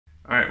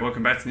Alright,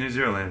 welcome back to New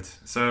Zero Land.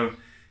 So,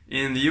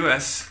 in the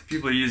US,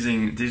 people are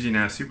using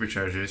DigiNow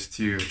superchargers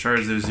to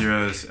charge their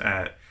zeros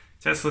at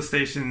Tesla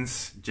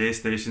stations, J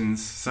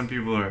stations. Some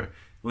people are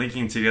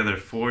linking together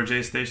 4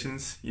 J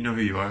stations. You know who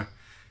you are.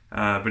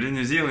 But in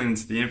New Zealand,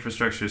 the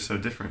infrastructure is so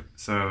different.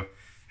 So,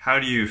 how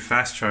do you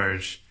fast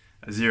charge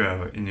a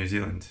zero in New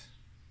Zealand?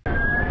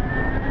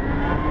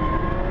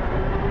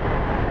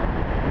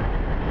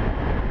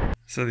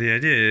 So the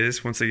idea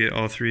is, once I get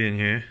all 3 in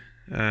here,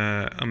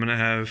 I'm going to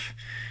have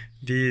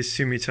these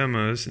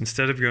Sumitomos,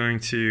 instead of going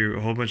to a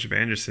whole bunch of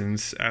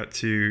Andersons out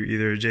to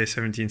either a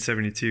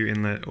J1772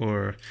 inlet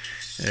or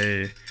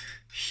a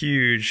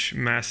huge,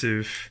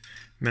 massive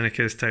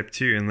Mennekes Type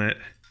 2 inlet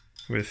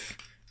with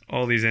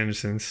all these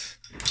Andersons,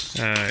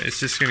 it's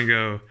just going to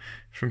go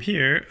from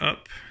here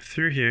up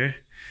through here,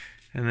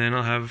 and then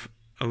I'll have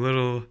a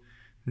little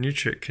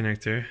Nutric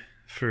connector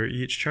for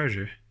each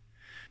charger.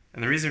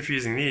 And the reason for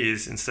using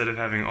these, instead of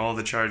having all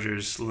the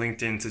chargers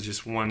linked into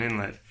just one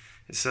inlet,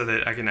 is so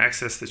that I can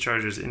access the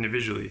chargers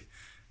individually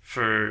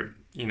for,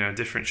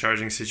 different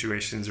charging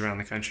situations around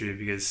the country,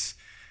 because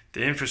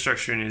the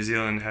infrastructure in New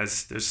Zealand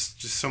there's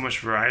just so much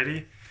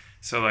variety.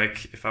 So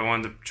like, if I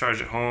wanted to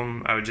charge at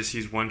home, I would just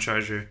use one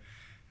charger.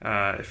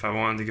 If I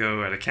wanted to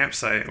go at a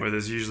campsite where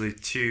there's usually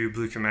 2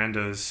 Blue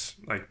Commandos,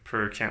 like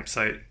per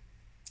campsite,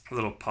 a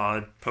little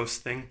pod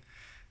post thing,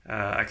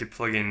 I could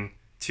plug in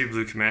 2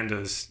 Blue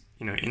Commandos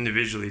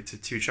individually to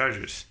 2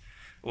 chargers.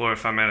 Or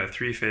if I'm at a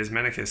 3-phase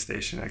Mennekes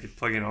station, I could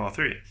plug in all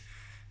 3.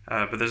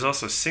 But there's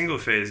also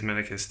single-phase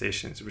Mennekes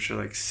stations, which are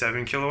like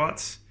 7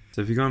 kilowatts.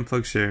 So if you go on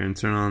PlugShare and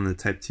turn on the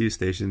Type 2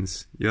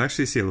 stations, you'll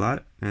actually see a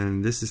lot,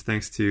 and this is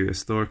thanks to a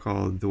store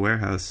called The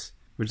Warehouse,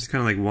 which is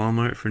kind of like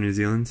Walmart for New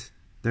Zealand.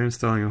 They're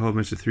installing a whole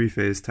bunch of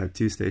 3-phase Type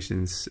 2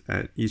 stations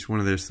at each one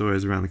of their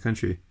stores around the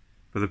country.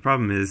 But the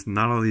problem is,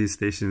 not all these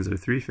stations are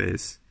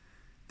 3-phase.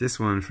 This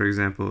one, for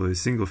example, is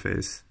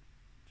single-phase.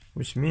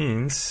 Which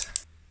means,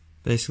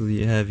 basically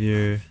you have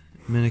your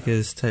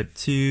Mennekes Type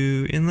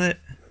 2 inlet,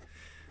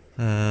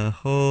 a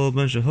whole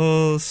bunch of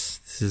holes.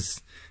 This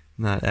is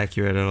not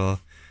accurate at all,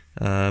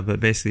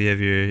 but basically you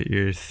have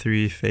your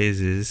 3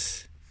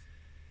 phases,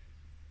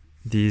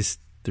 these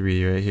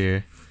 3 right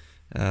here.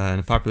 And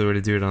a popular way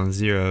to do it on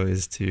zero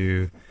is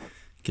to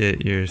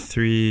get your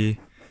 3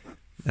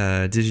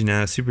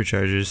 DigiNow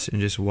superchargers and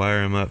just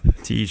wire them up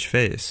to each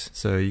phase.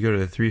 So you go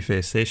to a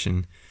 3-phase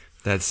station,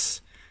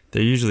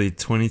 they're usually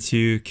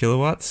 22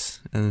 kilowatts,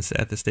 and it's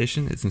at the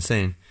station. It's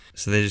insane.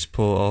 So they just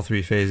pull all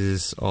 3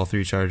 phases, all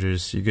 3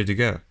 chargers, you're good to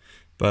go.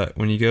 But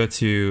when you go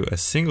to a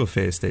single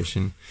phase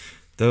station,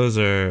 those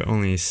are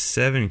only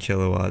 7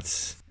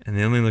 kilowatts, and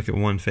they only look at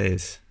 1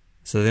 phase.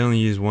 So they only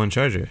use 1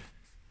 charger,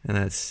 and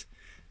that's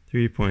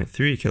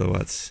 3.3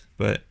 kilowatts.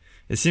 But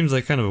it seems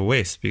like kind of a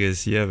waste,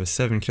 because you have a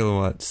 7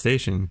 kilowatt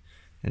station,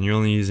 and you're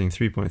only using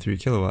 3.3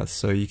 kilowatts.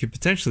 So you could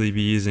potentially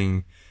be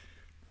using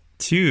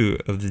 2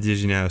 of the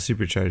DigiNow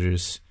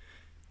superchargers,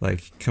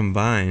 like,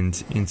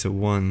 combined into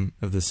one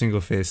of the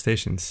single phase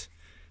stations.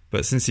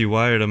 But since you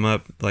wired them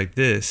up like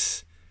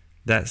this,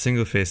 that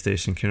single phase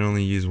station can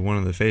only use one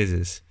of the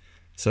phases.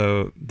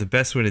 So the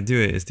best way to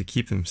do it is to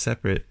keep them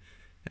separate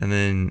and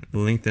then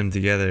link them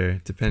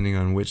together depending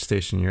on which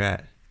station you're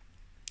at.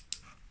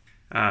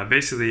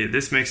 Basically,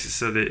 this makes it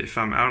so that if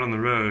I'm out on the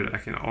road, I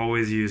can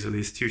always use at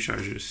least 2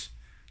 chargers,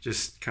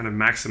 just kind of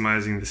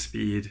maximizing the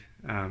speed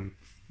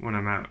when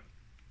I'm out.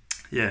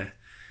 Yeah,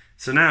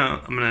 so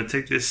now I'm going to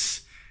take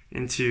this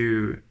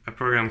into a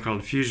program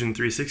called Fusion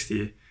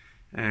 360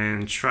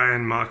 and try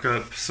and mock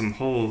up some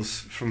holes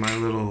for my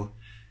little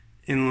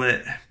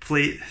inlet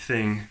plate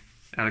thing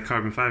out of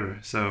carbon fiber.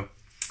 So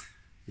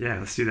yeah,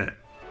 let's do that.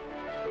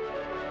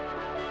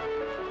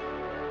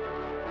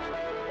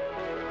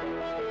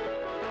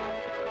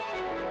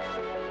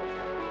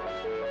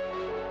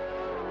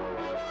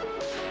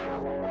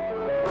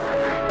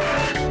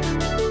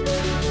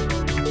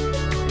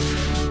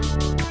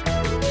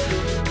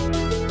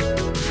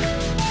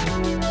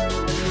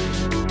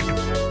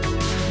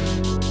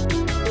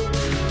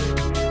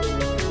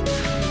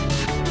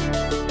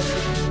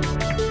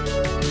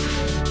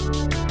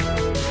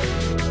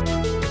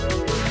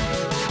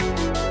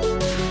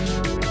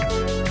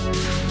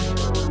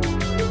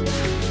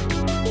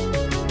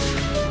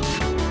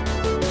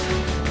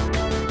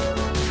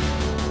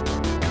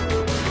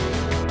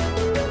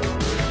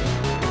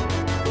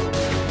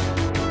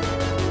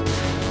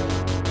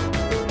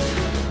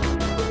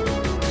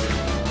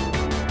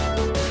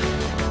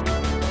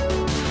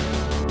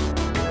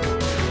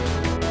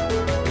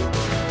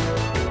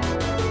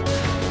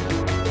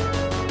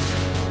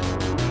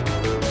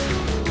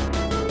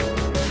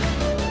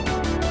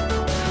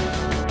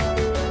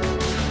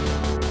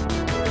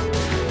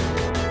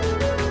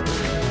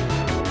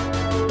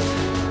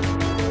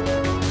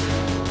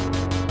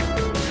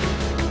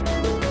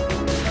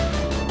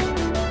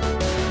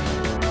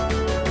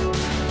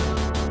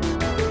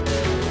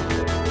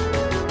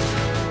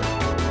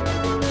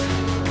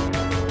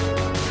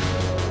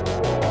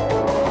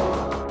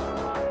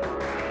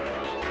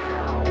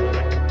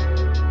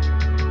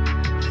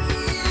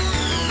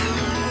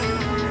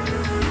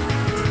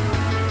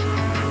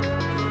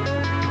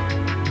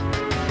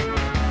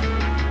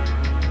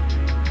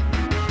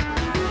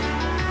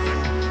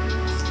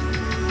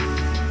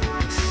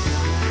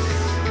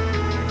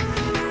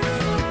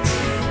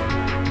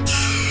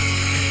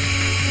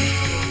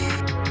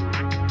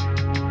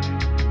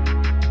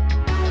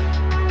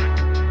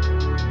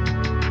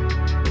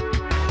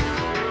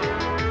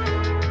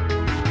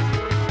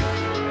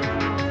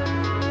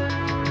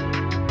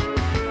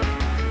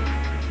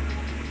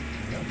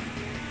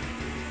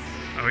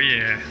 Oh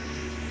yeah.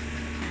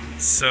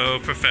 So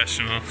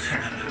professional.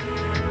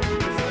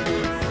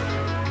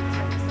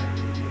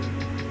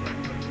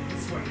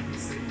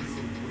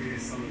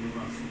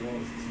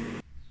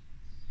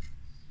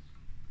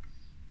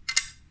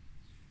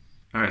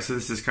 Alright, so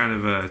this is kind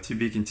of a to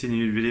be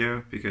continued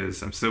video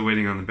because I'm still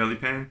waiting on the belly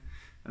pan.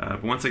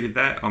 But once I get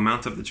that, I'll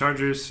mount up the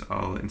chargers,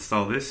 I'll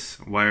install this,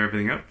 wire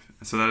everything up.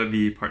 So that'll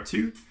be part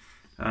 2.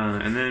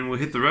 And then we'll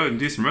hit the road and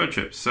do some road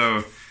trips.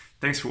 So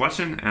thanks for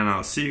watching, and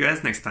I'll see you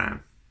guys next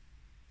time.